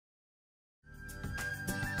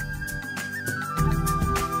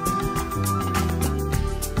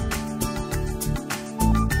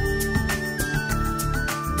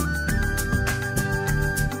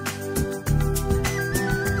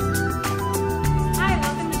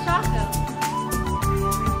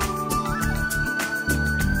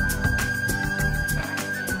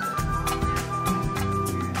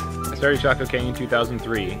started Chaco Canyon in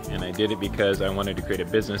 2003, and I did it because I wanted to create a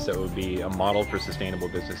business that would be a model for sustainable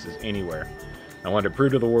businesses anywhere. I wanted to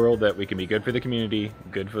prove to the world that we can be good for the community,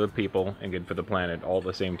 good for the people, and good for the planet all at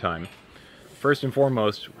the same time. First and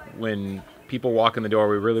foremost, when people walk in the door,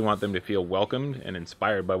 we really want them to feel welcomed and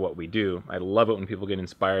inspired by what we do. I love it when people get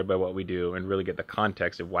inspired by what we do and really get the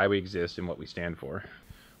context of why we exist and what we stand for.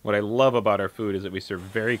 What I love about our food is that we serve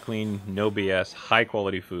very clean, no BS, high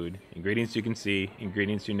quality food. Ingredients you can see,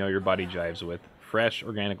 ingredients you know your body jives with, fresh,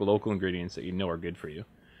 organic, local ingredients that you know are good for you.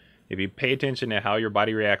 If you pay attention to how your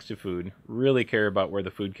body reacts to food, really care about where the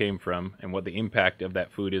food came from and what the impact of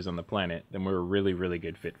that food is on the planet, then we're a really, really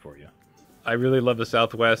good fit for you. I really love the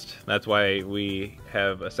Southwest. That's why we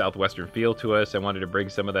have a Southwestern feel to us. I wanted to bring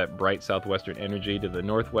some of that bright Southwestern energy to the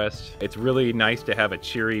Northwest. It's really nice to have a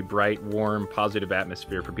cheery, bright, warm, positive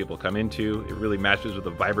atmosphere for people to come into. It really matches with the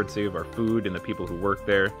vibrancy of our food and the people who work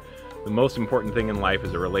there. The most important thing in life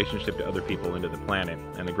is a relationship to other people and to the planet.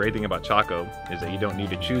 And the great thing about Chaco is that you don't need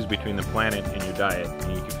to choose between the planet and your diet.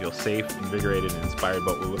 And you can feel safe, invigorated, and inspired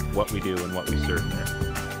about what we do and what we serve there.